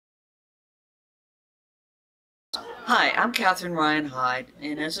Hi, I'm Catherine Ryan Hyde,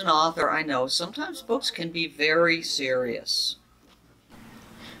 and as an author, I know sometimes books can be very serious.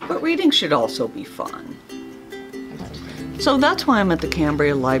 But reading should also be fun. So that's why I'm at the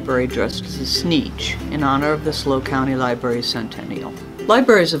Cambria Library dressed as a Sneetch, in honor of the SLO County Library's Centennial.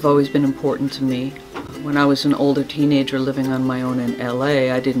 Libraries have always been important to me. When I was an older teenager living on my own in LA,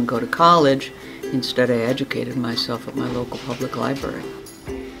 I didn't go to college. Instead, I educated myself at my local public library.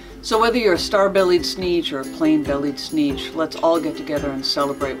 So whether you're a star-bellied Sneetch or a plain-bellied Sneetch, let's all get together and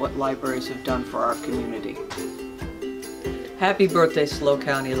celebrate what libraries have done for our community. Happy birthday, SLO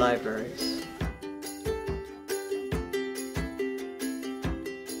County Libraries.